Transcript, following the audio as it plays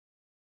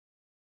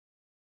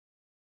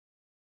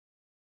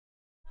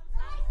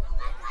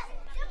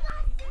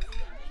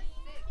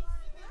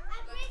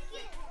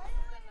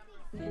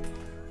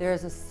There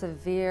is a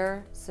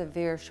severe,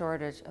 severe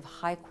shortage of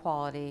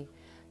high-quality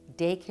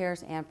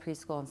daycares and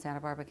preschool in Santa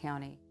Barbara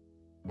County,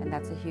 and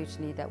that's a huge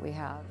need that we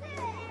have.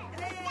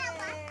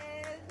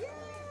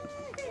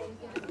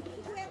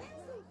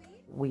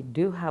 We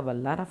do have a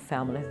lot of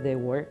families, they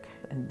work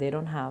and they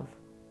don't have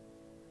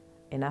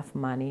enough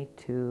money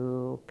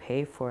to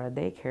pay for a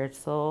daycare,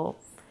 so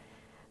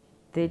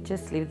they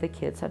just leave the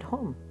kids at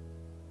home.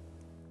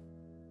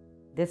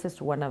 This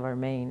is one of our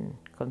main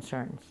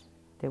concerns,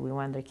 that we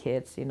want the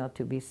kids,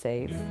 to be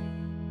safe.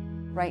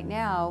 Right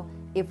now,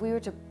 if we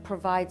were to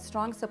provide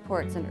strong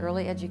supports in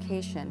early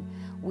education,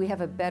 we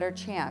have a better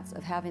chance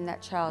of having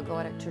that child go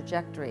on a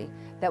trajectory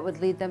that would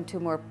lead them to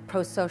more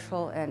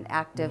pro-social and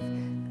active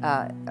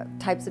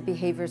types of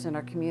behaviors in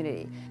our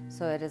community.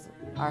 So it is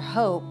our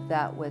hope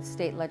that with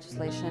state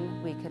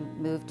legislation we can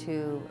move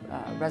to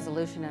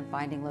resolution and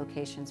finding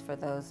locations for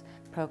those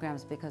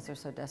programs because they're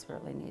so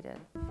desperately needed.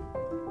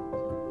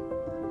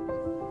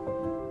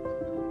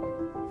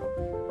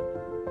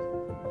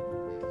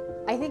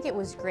 I think it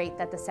was great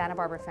that the Santa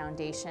Barbara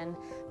Foundation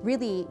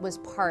really was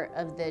part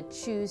of the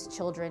Choose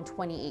Children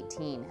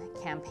 2018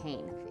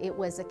 campaign. It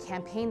was a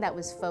campaign that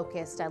was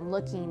focused on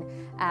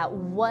looking at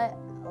what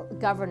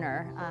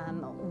governor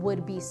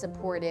would be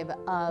supportive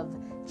of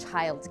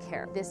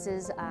childcare. This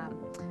is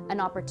an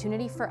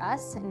opportunity for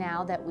us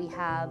now that we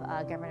have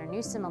Governor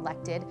Newsom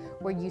elected,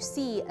 where you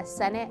see a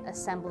Senate,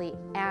 Assembly,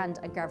 and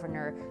a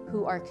governor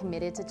who are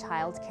committed to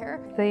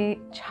childcare. The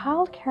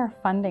childcare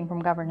funding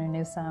from Governor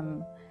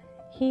Newsom,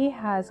 he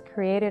has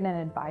created an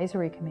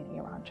advisory committee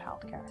around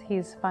childcare.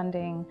 He's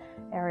funding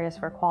areas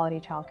for quality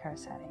childcare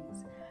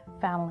settings,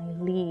 family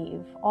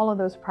leave, all of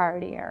those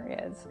priority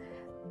areas.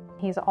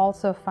 He's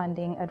also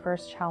funding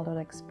adverse childhood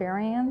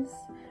experience,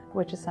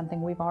 which is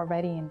something we've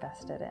already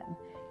invested in.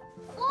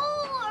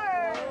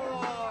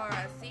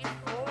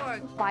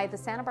 By the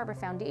Santa Barbara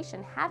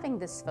Foundation having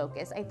this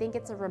focus, I think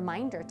it's a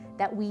reminder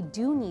that we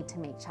do need to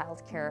make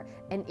childcare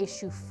an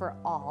issue for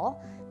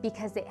all,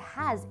 because it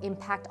has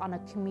impact on a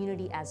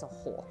community as a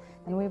whole.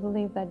 And we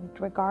believe that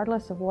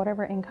regardless of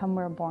whatever income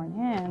we're born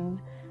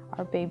in,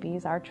 our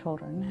babies, our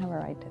children, have a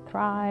right to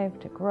thrive,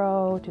 to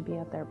grow, to be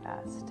at their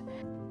best.